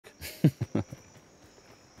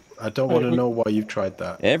I don't want to know why you've tried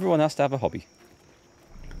that. Everyone has to have a hobby.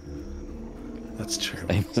 That's true.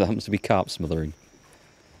 It happens to be carp smothering.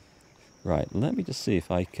 Right, let me just see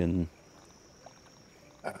if I can...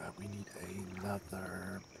 We need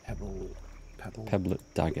another pebble. Pebblet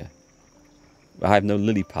dagger. I have no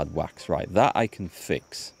lily pad wax. Right, that I can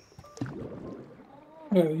fix.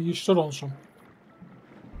 Yeah, you stood on some.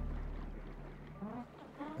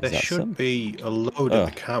 There should be a load at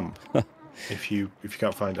the camp if you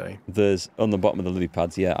can't find any. There's on the bottom of the lily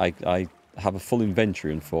pads. Yeah, I have a full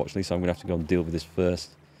inventory, unfortunately, so I'm gonna have to go and deal with this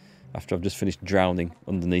first. After I've just finished drowning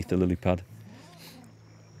underneath the lily pad.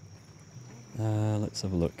 Let's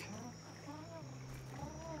have a look.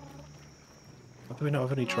 Why do we not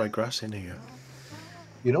have any dry grass in here?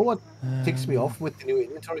 You know what ticks me off with the new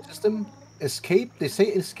inventory system? Escape. They say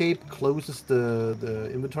escape closes the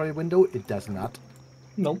inventory window. It does not.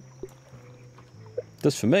 No.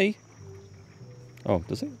 Does for me. Oh,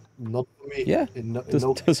 does it? Not for me. Yeah.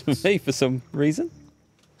 Does for me for some reason.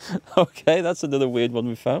 Okay, that's another weird one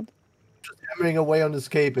we found. Just hammering away on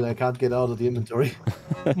escape and I can't get out of the inventory.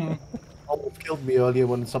 Almost killed me earlier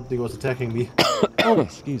when something was attacking me. Oh,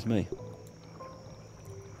 excuse me.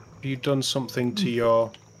 Have you done something to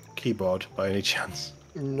your keyboard by any chance?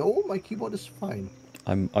 No, my keyboard is fine.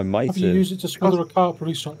 I might have you used it to smother a carp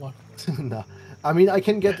recently? Nah. I mean, I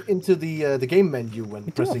can get into the game menu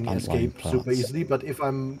when pressing escape super easily, but if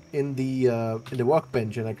I'm in the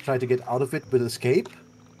workbench and I try to get out of it with escape,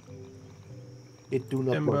 it do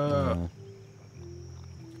not work.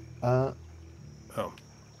 Oh.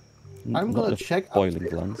 I'm gonna check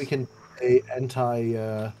if we can a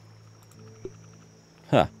anti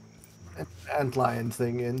antlion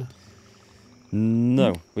thing in.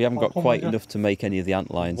 No, we haven't got quite enough to make any of the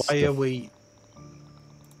antlions.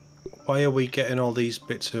 Why are we getting all these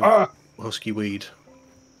bits of husky weed?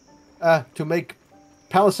 To make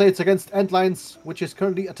palisades against antlions, which is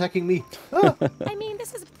currently attacking me. I mean,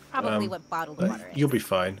 this is probably what bottled water is. You'll be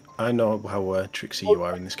fine. I know how tricksy you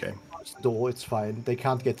are in this game. Door, it's fine. They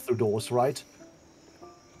can't get through doors, right?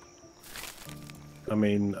 I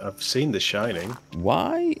mean, I've seen The Shining.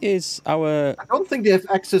 Why is our... I don't think they have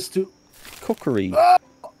access to... cookery... Ow,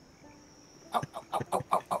 ow, ow, ow,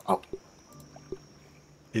 ow, ow.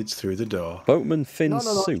 It's through the door. Boatman Finn's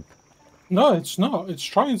soup. No, it's not. It's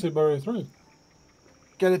trying to bury through.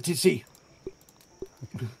 Get it, TC.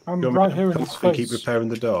 I'm right here in his face. Keep repairing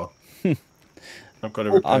the door. I've got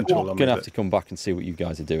a repair tool on me. I'm going to have to come back and see what you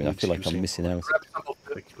guys are doing. I feel like I'm missing out.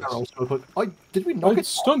 Did we knock it?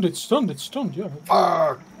 It's stunned, yeah.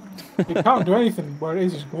 Fuck! It can't do anything where it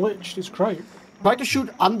is. It's glitched. It's great. Try to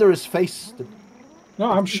shoot under his face.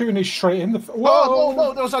 No, I'm shooting it straight in the... Whoa! Oh,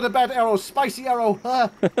 no, those are the bad arrows. Spicy arrow.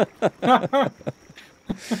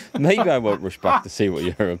 Maybe I won't rush back to see what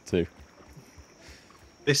you're up to.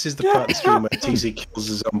 This is the part of the stream where TC kills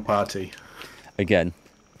his own party. Again.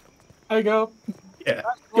 There you go. Yeah.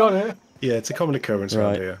 Got it. Yeah, it's a common occurrence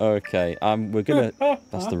around here. Okay. We're gonna...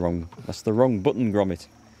 That's the wrong button, Gromit.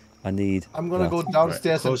 I need... I'm gonna go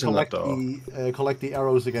downstairs and collect the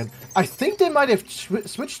arrows again. I think they might have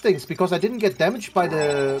switched things because I didn't get damaged by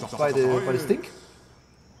the stink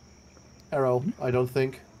arrow. I don't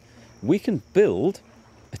think. We can build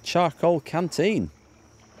a charcoal canteen.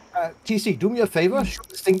 TC, do me a favor. Shoot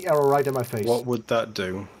the stink arrow right in my face. What would that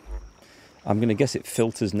do? I'm gonna guess it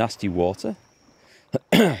filters nasty water.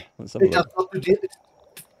 Let's have a look.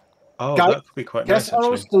 That could be quite nice. Gas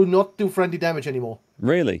arrows do not do friendly damage anymore.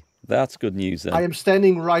 Really? That's good news then. I am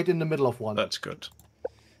standing right in the middle of one. That's good.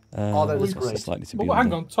 That is great. Well,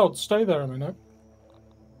 hang on, Todd, stay there a minute.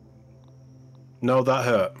 No, that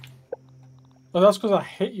hurt. Oh, that's because I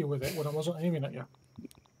hit you with it when I wasn't aiming at you.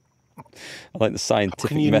 I like the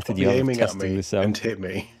scientific method you have of testing this out. And hit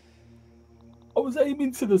me. I was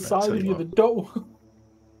aiming to the side of you, the door.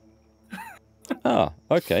 Ah,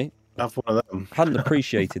 okay. Have one of them. Hadn't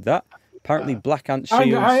appreciated that. Apparently black ant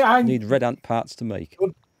shields need red ant parts to make.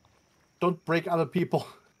 Don't break other people.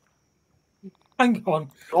 Hang on.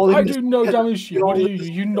 I do no damage to you. What do you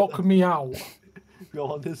do? You knock me out. We're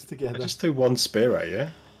all this together. I just threw one spear at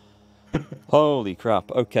you. Holy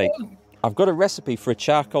crap. Okay. I've got a recipe for a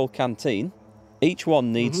charcoal canteen. Each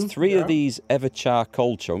one needs 3 of these ever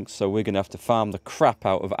charcoal chunks, so we're going to have to farm the crap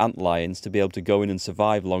out of antlions to be able to go in and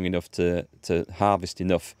survive long enough to harvest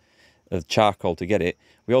enough of charcoal to get it.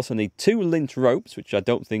 We also need 2 lint ropes, which I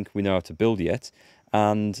don't think we know how to build yet,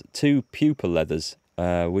 and 2 pupa leathers,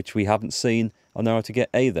 which we haven't seen or know how to get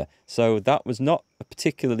either. So that was not a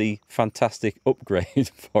particularly fantastic upgrade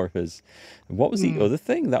for us. And what was the other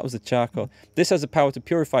thing? That was the charcoal. This has the power to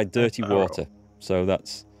purify dirty water, so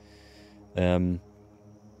that's...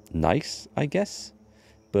 nice, I guess.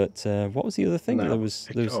 But what was the other thing? No, there was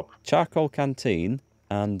up. charcoal canteen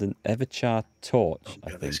and an Everchar torch,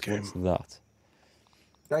 I think. What's that?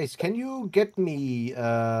 Guys, can you get me,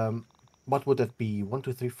 what would that be? 1,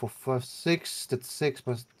 2, 3, 4, 5, 6. That's 6,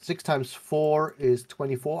 but 6 times 4 is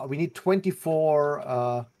 24. We need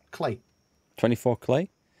 24 clay. 24 clay?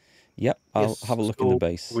 Yep, I'll have a look in the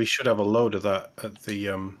base. We should have a load of that at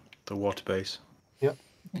the water base. Yep.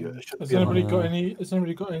 Has anybody got any? Has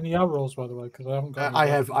anybody got any arrows, by the way? Because I haven't got. I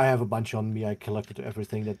have a bunch on me. I collected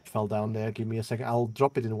everything that fell down there. Give me a second. I'll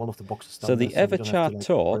drop it in one of the boxes. So the Everchar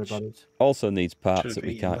torch also needs parts that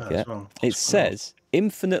we can't get. Well. It says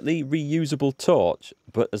infinitely reusable torch,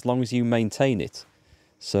 but as long as you maintain it.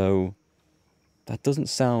 So that doesn't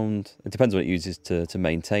sound. It depends what it uses to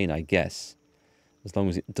maintain, I guess. As long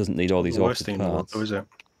as it doesn't need all these awkward parts. Though, is it?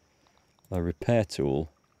 A repair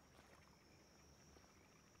tool.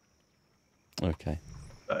 Okay.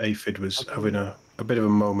 Aphid was having a bit of a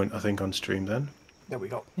moment, I think, on stream then. There we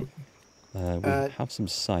go. We have some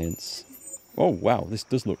science. Oh, wow, this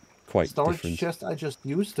does look quite storage different. Chest, I just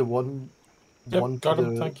used the one got to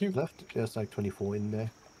him, the thank you. left. There's like 24 in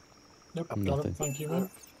there. Yep, got Nothing. him, thank you, mate.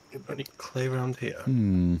 Any clay around here?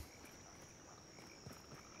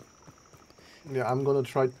 Yeah, I'm gonna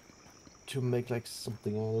try to make like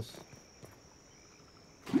something else.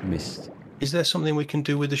 Missed. Is there something we can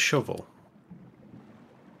do with the shovel?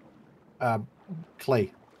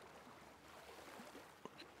 Clay.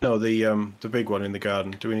 No, the big one in the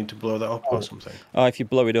garden. Do we need to blow that up or something? Oh, if you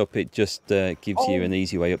blow it up, it just gives you an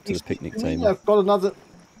easy way up to the picnic table. I've got another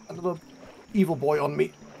evil boy on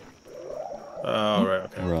me. Oh, right,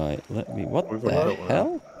 okay. Right, let me... What the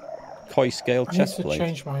hell? Koi scale chest plate.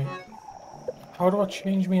 Change my... How do I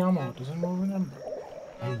change my ammo? Does anyone remember?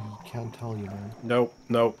 I can't tell you, man.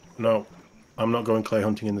 No. I'm not going clay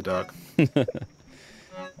hunting in the dark.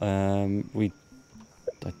 I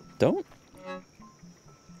don't...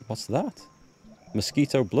 What's that?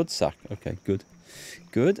 Mosquito blood sac. Okay, good.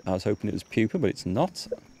 Good. I was hoping it was pupa, but it's not.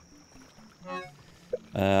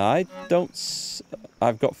 I don't...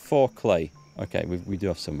 I've got 4 clay. Okay, we do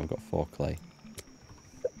have some. I've got 4 clay.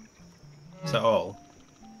 Is that all?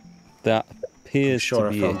 That appears to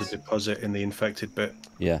be it. I found it. a deposit in the infected bit.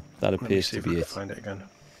 Yeah, that appears to be it. Find it again.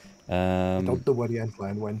 I don't know where the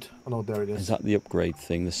antlion went. Oh no, there it is. Is that the upgrade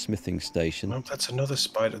thing, the smithing station? No, that's another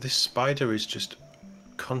spider. This spider is just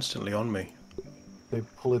constantly on me. They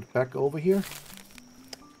pull it back over here.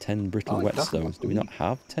 10 brittle whetstones. Do we not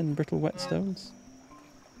have 10 brittle whetstones?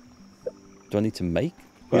 Do I need to make?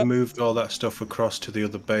 We moved all that stuff across to the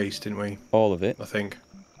other base, didn't we? All of it? I think.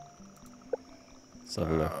 Let's have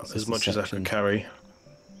a look. As much as I could carry.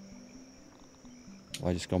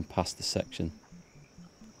 I just gone past the section.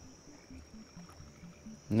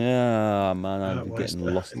 Nah, man, I'm getting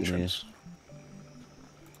lost in here.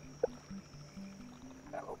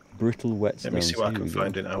 Brittle whetstones. Let me see what I can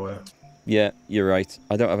find in our... Yeah, you're right.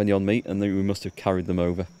 I don't have any on me, and we must have carried them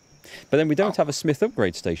over. But then we don't have a smith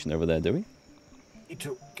upgrade station over there, do we? Need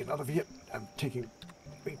to get out of here. I'm taking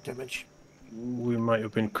big damage. We might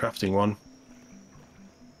have been crafting one.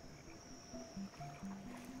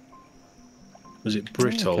 Was it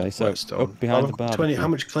brittle whetstone? Up behind the bar. 20. How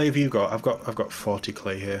much clay have you got? I've got 40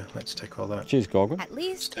 clay here. Let's take all that. Cheers, Gorgon. At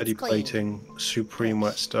least Steady plating, supreme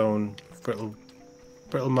whetstone, brittle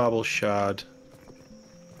marble shard.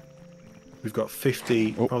 We've got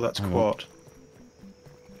 50. Oh, that's quart.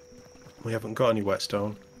 We haven't got any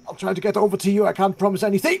whetstone. I'll try to get over to you. I can't promise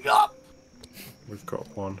anything. Ah! We've got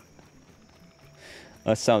 1.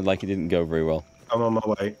 That sounded like it didn't go very well. I'm on my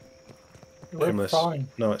way. We're fine.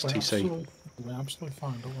 No, it's TC. We're absolutely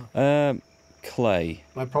fine, don't worry. Clay.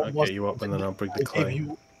 My problem I'll get you up and then I'll bring the clay.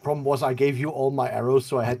 Problem was I gave you all my arrows,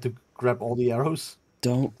 so I had to grab all the arrows.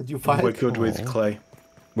 Did you find? We're good with clay.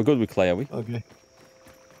 We're good with clay, are we? Okay.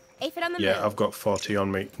 Aphid on the Yeah, move. I've got 40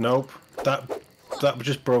 on me. Nope. That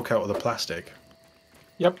just broke out of the plastic.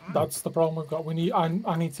 Yep, that's the problem we've got.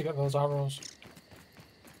 I need to get those arrows.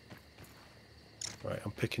 Right,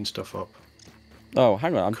 I'm picking stuff up. Oh,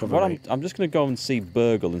 hang on. I'm just going to go and see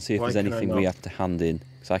Burgle and see if there's anything we have to hand in.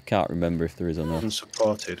 Because I can't remember if there is or not.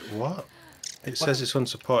 Unsupported. What? It says it's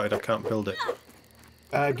unsupported. I can't build it.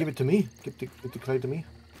 Give it to me. Give the clay to me.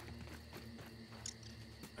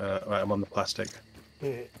 Right, I'm on the plastic.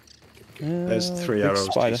 Yeah. There's 3 arrows,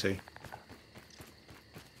 spider. TC.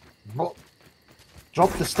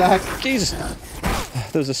 Drop the stack. Jesus!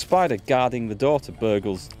 There's a spider guarding the door to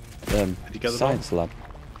Burgle's science lab.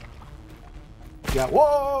 Yeah,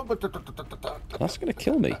 whoa! That's going to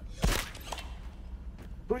kill me.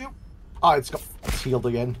 Ah, it's healed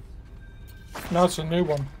again. No, it's a new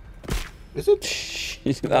one. Is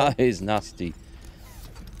it? That is nasty.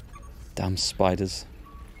 Damn spiders.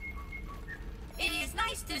 It is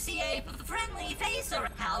nice to see a friendly face. Or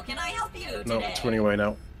how can I help you today? No, it's running away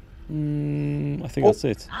now. I think that's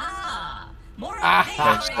it. More of a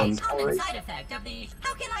common Excellent. side effect of the.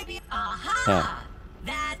 How can I be? Aha!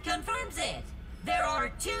 That confirms it. There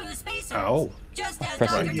are 2 spacers. Ow. Just as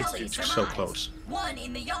pressed Dr. it. Tully It's surmised. so close. One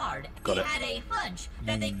in the yard. Got He it. had a hunch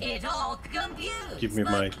that it all confused. Give me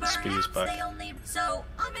but my perhaps spears back. they only. So,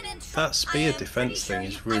 That spear defense thing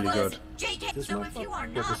is really good. JK, so if you are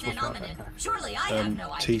Yeah, not this was an not ominent, that. surely I have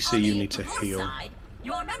no idea. TC, On you the need to plus heal. side,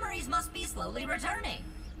 your memories must be slowly returning.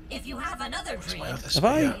 If you have another dream, my other Have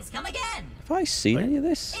I- please come again. Have I seen any of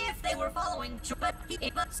this? If they were following.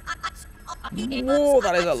 Whoa,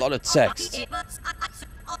 that is a lot of text.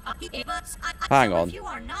 Hang on. If you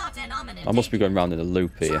are not an ominent, I must be going round in a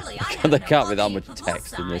loop here. surely I have There no can't be that on the much plus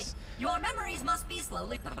text in this. side. Your memories must be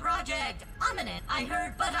slowly. Project Ominent. I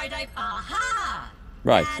heard, but I type. Aha!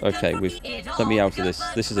 Right, That okay, confirms it let me all out of this.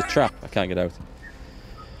 good, This is a but trap. I can't get out.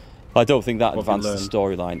 I don't think that What have you advanced the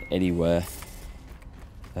storyline anywhere.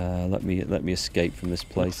 Let me escape from this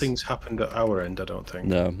place. Nothing's happened at our end, I don't think.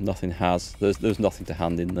 No, nothing has. There's nothing to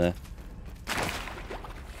hand in there.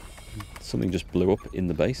 Something just blew up in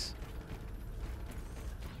the base.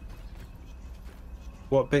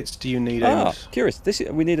 What bits do you need Ah, out? curious.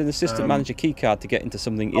 We need an assistant manager keycard to get into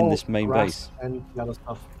something in this main grass base. and the other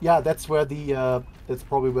stuff. Yeah, that's where the that's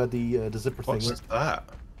probably where the zipper thing What's is. that?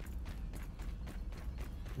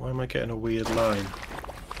 Why am I getting a weird line?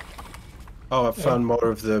 Oh, I've found more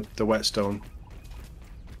of the whetstone.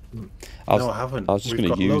 No, I haven't. I was just We've going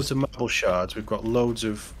got to use. loads of marble shards. We've got loads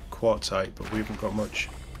of quartzite, but we haven't got much.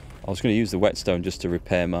 I was going to use the whetstone just to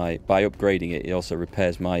repair my. By upgrading it, it also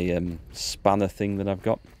repairs my spanner thing that I've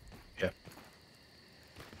got. Yeah.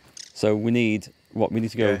 So we need what? We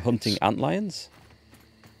need to go Yeah, hunting it's- antlions.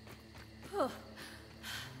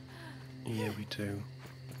 Yeah, we do.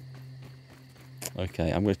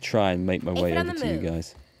 Okay, I'm going to try and make my way If on over the to you move.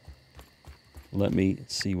 guys. Let me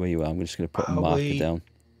see where you are. I'm just going to put a Are marker we- down.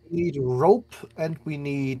 We need rope, and we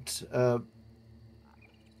need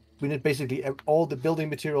basically all the building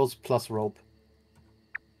materials plus rope.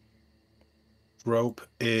 Rope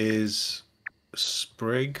is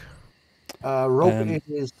sprig. Rope Um,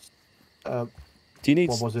 is Do you need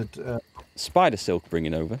what was it? spider silk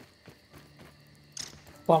bringing over?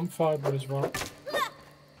 Plant fiber as well.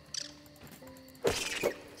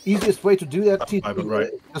 Easiest way to do that, fiber, right.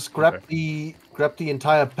 just grab Okay. the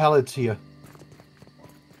entire pallet here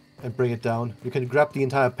and bring it down. You can grab the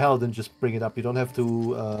entire pallet and just bring it up. You don't have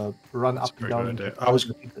to run That's up a and pretty down. good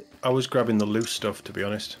idea. I was grabbing the loose stuff, to be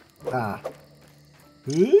honest. Ah.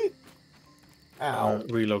 Ow.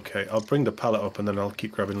 Relocate. I'll bring the pallet up and then I'll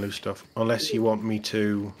keep grabbing loose stuff. Unless you want me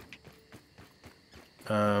to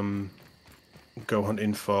go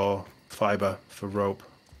hunting for fiber for rope.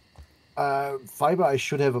 Fiber I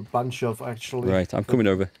should have a bunch of actually. Right, I'm coming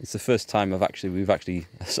over. It's the first time I've actually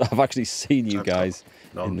seen you I've got guys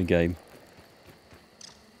none. in the game.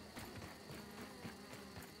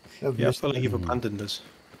 I've Yeah, I missed feel like it. you've abandoned us.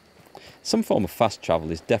 Some form of fast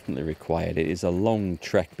travel is definitely required. It is a long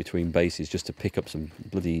trek between bases just to pick up some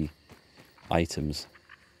bloody items.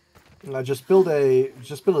 Just build a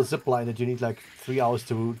zip line that you need like 3 hours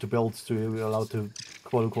to build to be allowed to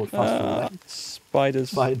quote unquote fast travel. Spiders.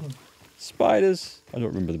 Fine. Spiders. I don't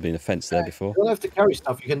remember there being a fence there before. You don't have to carry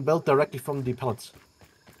stuff. You can build directly from the pallets.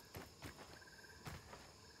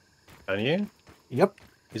 Can you? Yep.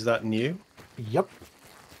 Is that new? Yep.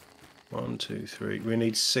 1, 2, 3. We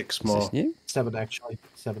need 6 Is more. this new? 7 actually.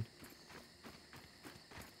 7.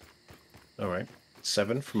 All right.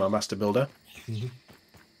 7 from our master builder.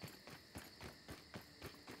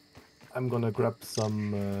 I'm gonna grab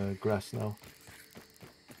some grass now.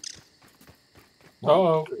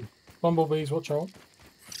 Uh-oh. Bumblebees, watch out. They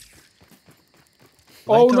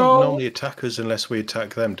Oh, don't no! normally attack us unless we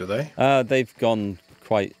attack them, do they? They've gone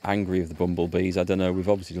quite angry with the bumblebees. I don't know. We've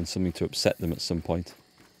obviously done something to upset them at some point.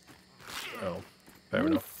 Oh, fair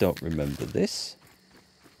enough. Don't remember this.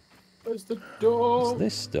 Where's the door? What's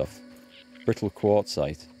this stuff? Brittle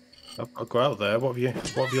quartzite. I'll go out there. What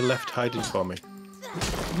have you left hiding for me?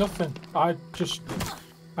 Nothing. I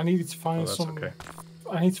needed to Oh, find that's some. okay.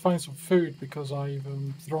 I need to find some food because I've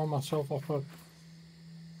thrown myself off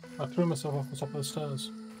I threw myself off the top of the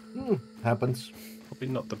stairs. Happens. Probably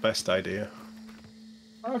not the best idea.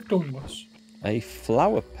 I've done worse. A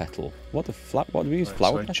flower petal. What do we use Right,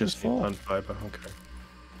 flower so I petals just need for? plant fiber. Okay.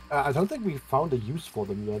 I don't think we found a use for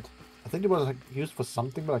them yet. I think it was like used for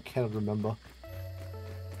something, but I cannot remember.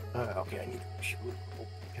 Okay, I need to shoot.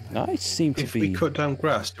 I seem to If be. we cut down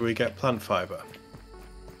grass, do we get plant fiber?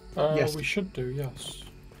 Yes. We should do, yes.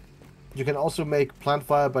 You can also make plant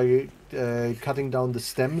fire by cutting down the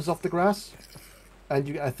stems of the grass.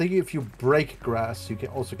 And I think if you break grass, you can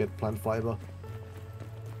also get plant fiber.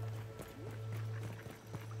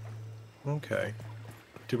 Okay.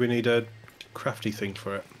 Do we need a crafty thing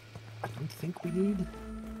for it? I don't think we need.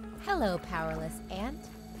 Hello, powerless ant.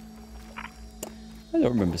 I don't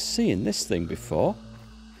remember seeing this thing before.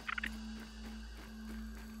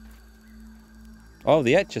 Oh,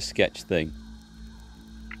 the Etch-a-Sketch thing.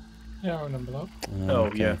 Yeah, I remember that. Oh,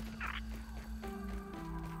 okay. yeah.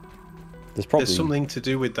 There's something to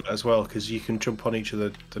do with that as well, because you can jump on each of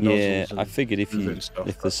the nozzles. Yeah, and I figured if there's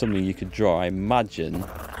something you could draw, I imagine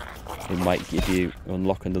it might give you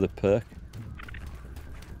unlock another perk.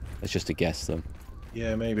 It's just a guess, though.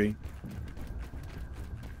 Yeah, maybe.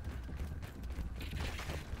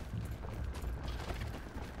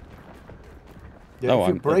 Yeah, Oh, if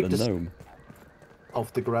you I'm break at the the gnome.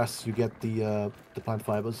 of the grass, you get the plant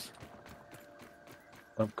fibers.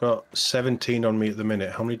 I've got 17 on me at the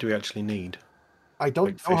minute. How many do we actually need? I don't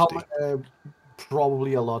Like know how 50. much.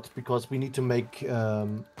 Probably a lot, because we need to make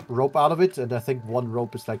rope out of it, and I think one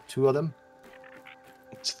rope is like 2 of them.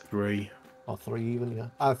 It's 3. Or 3 even, yeah.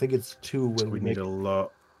 I think it's 2 when So we need make a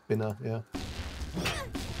lot. spinner, yeah.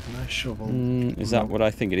 Nice shovel. Is that what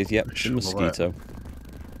I think it is? Yep, I it's a shovel mosquito.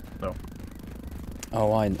 No.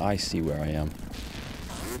 Oh, I see where I am.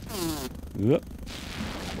 Whoop.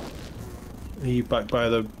 Are you back by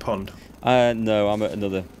the pond? No, I'm at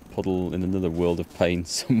another puddle in another world of pain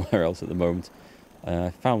somewhere else at the moment.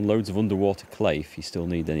 I found loads of underwater clay if you still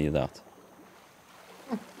need any of that.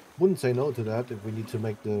 Wouldn't say no to that if we need to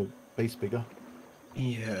make the base bigger.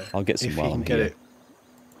 Yeah. I'll get some if while you I'm can get here. it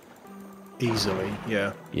easily,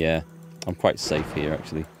 yeah. Yeah, I'm quite safe here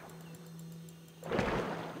actually.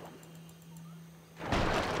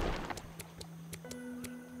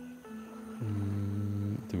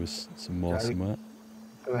 There was some more somewhere.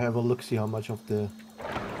 I'll have a look, see how much of the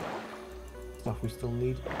stuff we still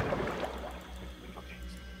need.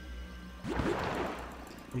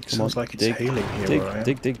 It sounds like it's dig, hailing here. dig, where I am.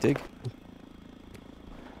 dig.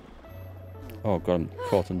 Oh god, I'm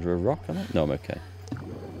caught under a rock, am I? No, I'm okay.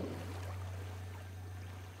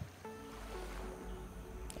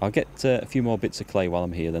 I'll get a few more bits of clay while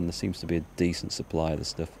I'm here, then there seems to be a decent supply of the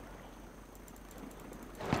stuff.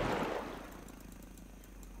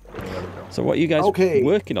 So what are you guys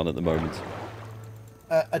working on at the moment?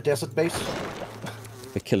 A desert base.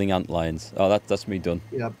 For killing antlions. Oh, that's me done.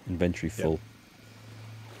 Yep. Inventory full.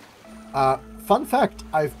 Fun fact,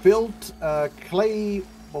 I've built a clay,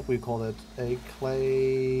 what we call it? A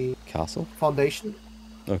clay... Castle? Foundation.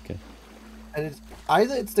 Okay. And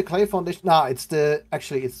it's the clay foundation. Nah, it's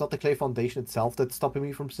not the clay foundation itself that's stopping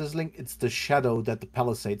me from sizzling. It's the shadow that the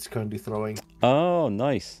palisade's currently throwing. Oh,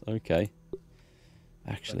 nice. Okay.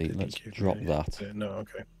 Actually, let's drop that. No,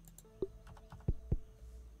 okay.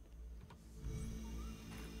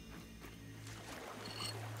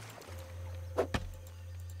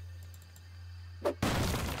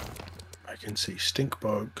 I can see stink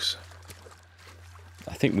bugs.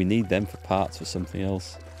 I think we need them for parts for something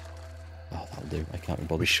else. Oh, that'll do. I can't be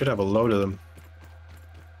bothered. We should have a load of them.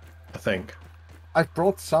 I think. I've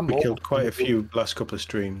brought some. We killed quite a few last couple of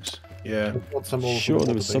streams. Yeah. Sure,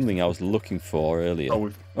 there was something I was looking for earlier.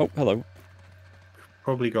 Oh, hello. We've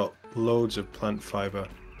probably got loads of plant fibre.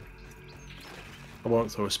 I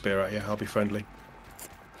won't throw a spear at you. I'll be friendly.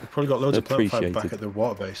 We've probably got loads of plant fibre back at the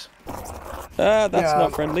water base. That's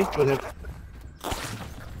not friendly.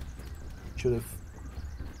 Should have.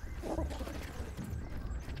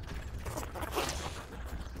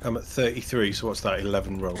 I'm at 33, so what's that?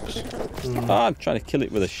 11 ropes. I'm trying to kill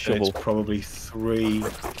it with a shovel. It's probably three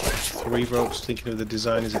ropes. Thinking of the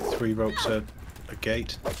design, is it 3 ropes a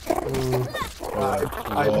gate?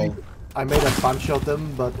 I made a bunch of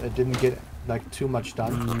them, but I didn't get like too much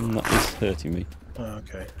done. That is hurting me. Oh,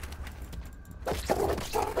 okay.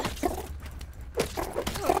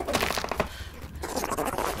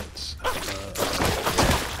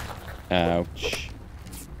 Ouch.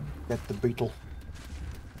 Get the beetle.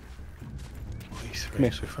 Come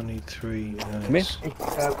here. So if I need 3, Come here.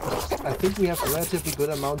 I think we have relatively good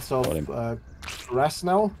amounts of grass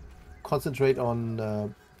now. Concentrate on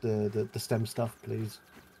the stem stuff, please.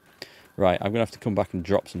 Right, I'm gonna have to come back and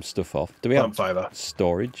drop some stuff off. Do we have fibre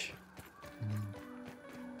storage?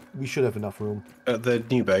 We should have enough room. At the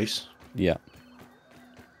new base? Yeah.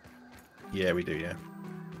 Yeah, we do, yeah.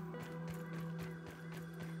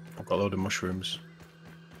 I've got a load of mushrooms.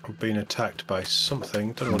 I'm being attacked by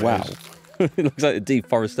something. Don't know what it is. It looks like the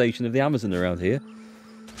deforestation of the Amazon around here.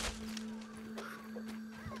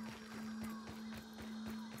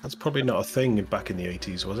 That's probably not a thing back in the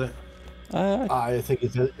 80s, was it? I think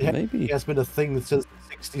maybe. it has been a thing since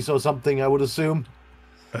the 60s or something, I would assume.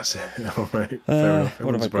 That's it. All right. Fair enough. It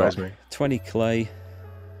What have wouldn't I got? surprise me. 20 clay.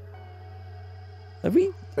 Have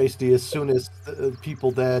we? Basically, as soon as the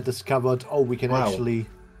people there discovered, oh, we can Wow. actually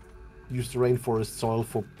use the rainforest soil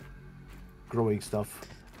for growing stuff.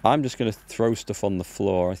 I'm just going to throw stuff on the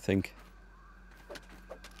floor, I think.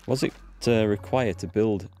 Was it required to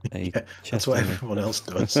build a chest? That's what everyone else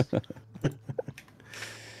does.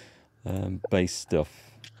 Base stuff.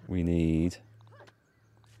 We need...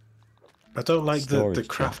 I don't like the Storage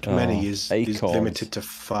craft chest. many is Acorns. limited to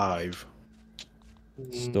 5.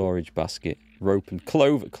 Storage basket. Rope and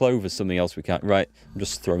clover. Clover's something else we can't... Right, I'm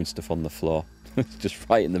just throwing stuff on the floor. Just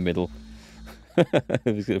right in the middle.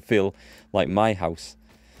 It's going to feel like my house.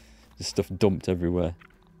 There's stuff dumped everywhere.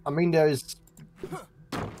 I mean, there's...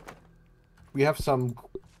 We have some...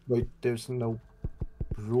 Wait, there's no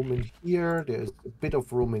room in here. There's a bit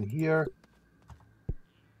of room in here.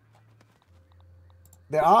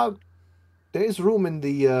 There is room in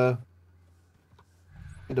the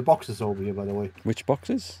boxes over here, by the way. Which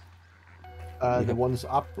boxes? The ones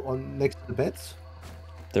up on next to the beds.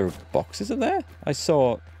 There are boxes in there? I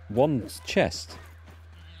saw one chest.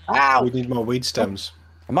 Ow! We need more weed stems.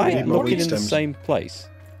 Am I Yeah, looking in the stems. same place?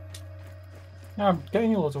 Yeah, I'm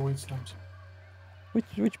getting loads of weed stems.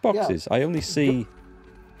 Which boxes? I only see...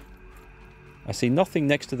 I see nothing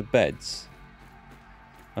next to the beds.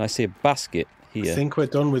 And I see a basket I here. think we're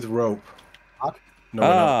done with rope. What? No, we're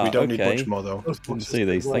not. We don't okay. need much more, though. Didn't see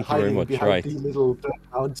these. We're Thank you very hiding much. behind Right. the little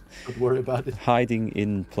backgrounds. Don't worry about it. Hiding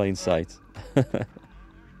in plain sight.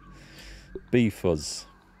 Bee fuzz.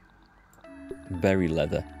 Berry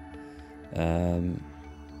leather.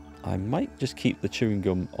 I might just keep the chewing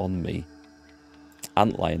gum on me.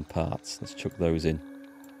 Antlion parts. Let's chuck those in.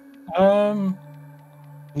 Can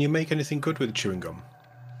you make anything good with chewing gum?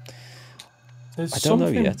 There's I don't know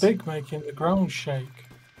something yet. big making the ground shake.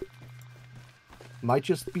 Might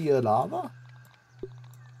just be a lava.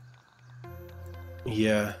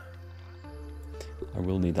 Yeah. I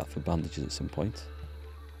will need that for bandages at some point.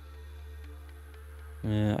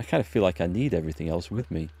 I kind of feel like I need everything else with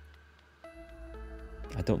me.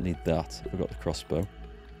 I don't need that. I've got the crossbow.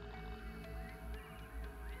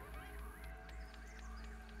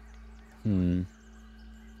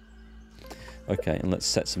 Okay, and let's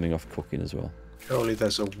set something off cooking as well. Surely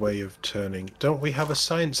there's a way of turning... Don't we have a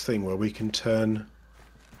science thing where we can turn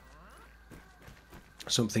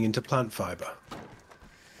something into plant fibre?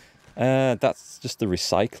 That's just the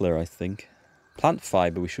recycler, I think. Plant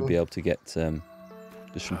fibre we should be able to get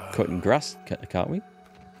just from cutting grass, can't we?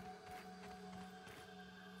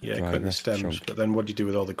 Yeah, Dry cutting the grass stems. chunk. But then what do you do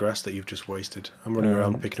with all the grass that you've just wasted? I'm running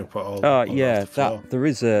around picking up all Yeah, off the floor. there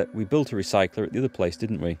is a... We built a recycler at the other place,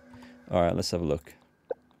 didn't we? Alright, let's have a look.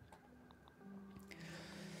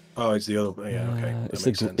 Oh, it's the other... Yeah, okay. That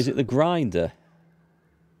makes sense. Is it the grinder?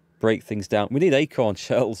 Break things down. We need acorn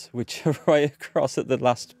shells, which are right across at the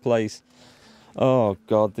last place. Oh,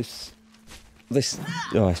 God, this...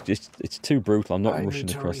 Oh, it's too brutal. I'm not rushing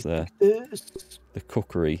across there. The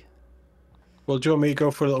cookery. Well, do you want me to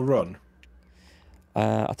go for a little run?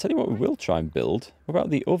 I'll tell you what we will try and build. What about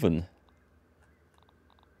the oven?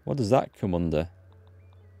 What does that come under?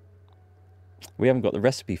 We haven't got the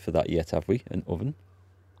recipe for that yet, have we? An oven?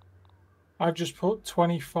 I've just put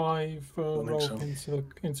 25 rope so. into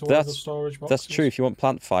one of the storage boxes. That's true. If you want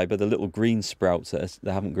plant fibre, the little green sprouts that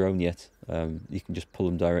haven't grown yet, you can just pull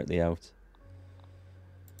them directly out.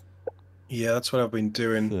 Yeah, that's what I've been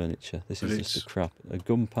doing. Furniture. This But is just it's- a crap. A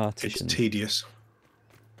gum partition. It's tedious.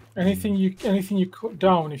 Anything you cut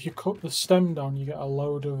down, if you cut the stem down, you get a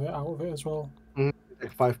load of it out of it as well.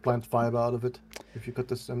 Like 5 plant fiber out of it. If you cut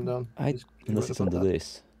the stem down. Unless it's under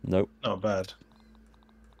this. Nope. Not bad.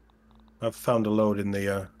 I've found a load in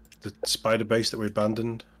the spider base that we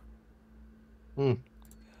abandoned. And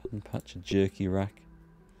patch a jerky rack.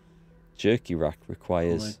 Jerky rack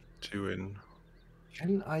requires... Doing...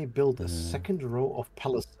 Can I build a second row of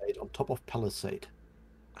palisade on top of palisade?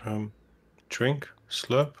 Drink,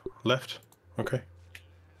 slurp, left. Okay.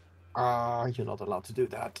 You're not allowed to do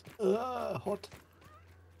that. Hot.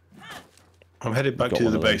 I'm headed back Got to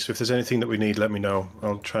one the of those. base. If there's anything that we need, let me know.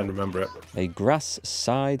 I'll try and remember it. A grass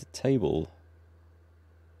side table.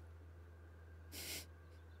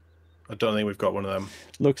 I don't think we've got one of them.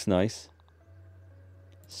 Looks nice.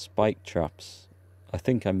 Spike traps. I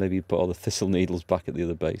think I maybe put all the thistle needles back at the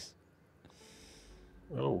other base.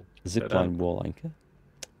 Oh. Zipline wall anchor.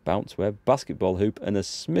 Bounce web. Basketball hoop. And a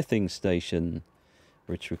smithing station.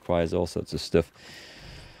 Which requires all sorts of stuff.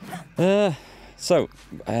 So,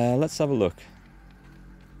 let's have a look.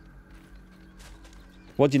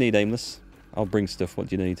 What do you need, Aimless? I'll bring stuff. What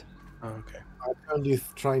do you need? Oh, okay. I'm currently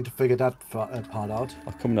trying to figure that part out.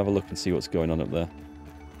 I'll come and have a look and see what's going on up there.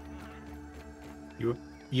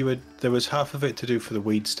 There was half of it to do for the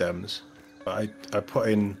weed stems, but I put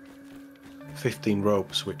in 15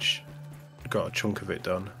 ropes, which got a chunk of it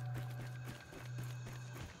done.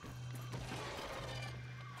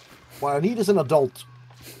 What I need is an adult.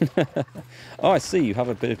 Oh, I see. You have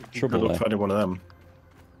a bit of trouble Good luck there. finding one of them.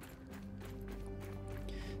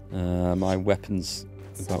 My weapon's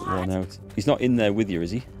about worn out. He's not in there with you,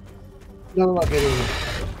 is he? No, I'm not getting him.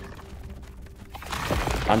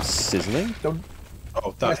 I'm sizzling? Don't.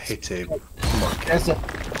 Oh, that Yes. hit him. Come on. Guess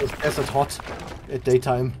it's hot at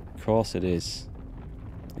daytime. Of course it is.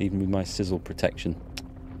 Even with my sizzle protection.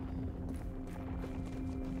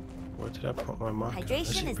 Where did I put my marker?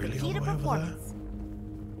 Hydration is the key to all the way over there? performance.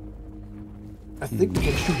 I think we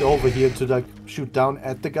can shoot over here to like shoot down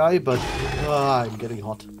at the guy, but I'm getting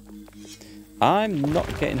hot. I'm not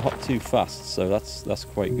getting hot too fast, so that's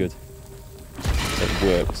quite good. It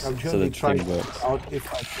works. I'm So currently the trying thing to works. figure out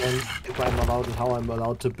if I'm allowed and how I'm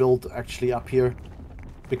allowed to build actually up here.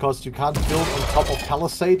 Because you can't build on top of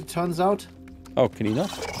palisade, it turns out. Oh, can you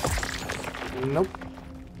not? Nope.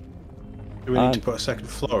 Do we need to put a second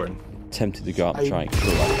floor in? Tempted to go out and try and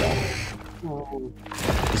kill that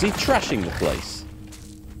guy. Is he trashing the place?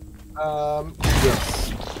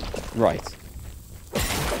 Yes. Right.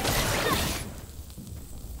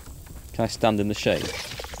 Can I stand in the shade?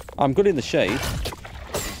 I'm good in the shade.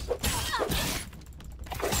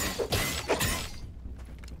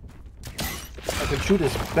 I can shoot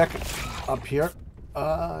his back up here.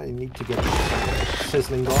 I need to get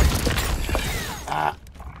sizzling going. Ah.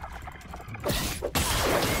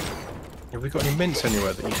 Have we got any mints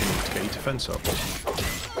anywhere that you can use to get your defense up?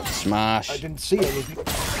 I Smash. didn't see anything.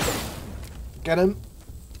 Get him.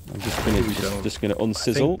 I'm just gonna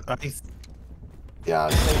unsizzle. Yeah,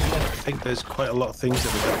 I think there's quite a lot of things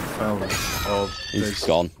that we haven't found. Or He's there's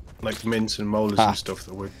gone. like mints and molars Ah. and stuff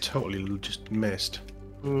that we're totally just missed.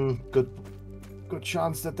 good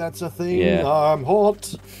chance that that's a thing. Yeah. I'm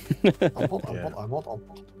hot. I'm hot.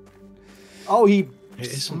 Oh, he It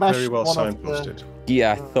isn't smashed very well one of the... signposted.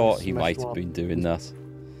 Yeah, I thought he smashed might have one. been doing that.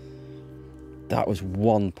 That was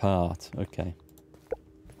one part. Okay.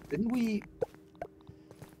 Didn't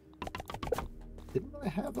I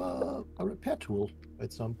have a repair tool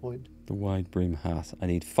at some point? The wide brim hat. I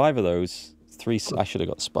need 5 of those. 3. I should have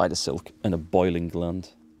got spider silk and a boiling gland.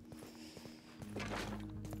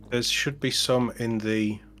 There should be some in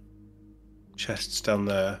the chests down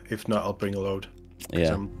there. If not, I'll bring a load. 'Cause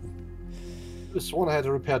Yeah. I'm This one I had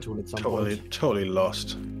a repair tool at some point. totally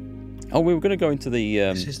lost. Oh, we were going to go into the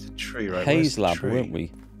This is the tree, right? Where's haze the lab, tree? weren't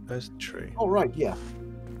we? There's the tree. Oh right, yeah.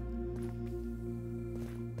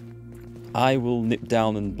 I will nip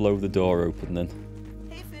down and blow the door open then.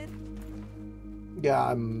 Hey, Finn. Yeah,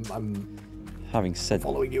 I'm Having said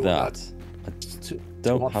following you on that, that. I too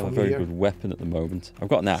don't hot have a for me very here. good weapon at the moment. I've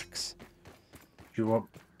got an axe Do you want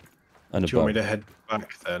and a me bow. to head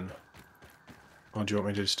back then? Or do you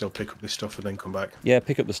want me to still pick up this stuff and then come back? Yeah,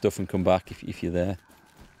 pick up the stuff and come back if you're there.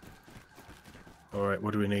 Alright,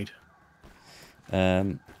 what do we need?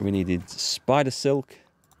 We needed spider silk.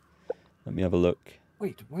 Let me have a look.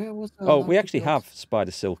 Wait, where was the Oh, we actually have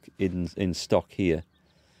spider silk in stock here.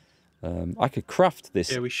 I could craft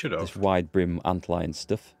this, Yeah, we should this have. wide brim antlion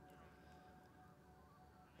stuff.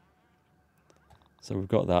 So we've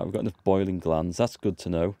got that. We've got enough boiling glands. That's good to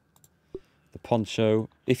know. The poncho.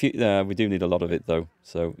 If you, we do need a lot of it though.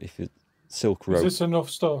 So if you silk Is rope. this enough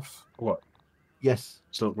stuff? What? Yes,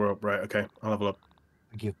 Silk rope, right, okay. I'll have a look.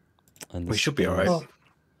 thank you. And We the should be spurs. alright.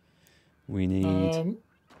 We need Um,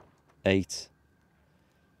 8.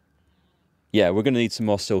 Yeah, we're going to need some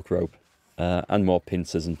more silk rope. And more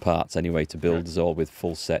pincers and parts anyway to build us all with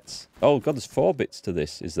full sets. Oh god, there's 4 bits to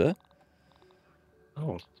this, is there?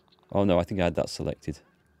 Oh. Oh no, I think I had that selected.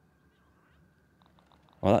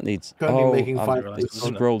 Well, that needs... Currently oh, making I'm 5 bits.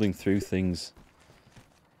 scrolling through things.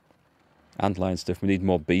 Antlion stuff. We need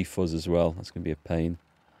more bee fuzz as well. That's going to be a pain.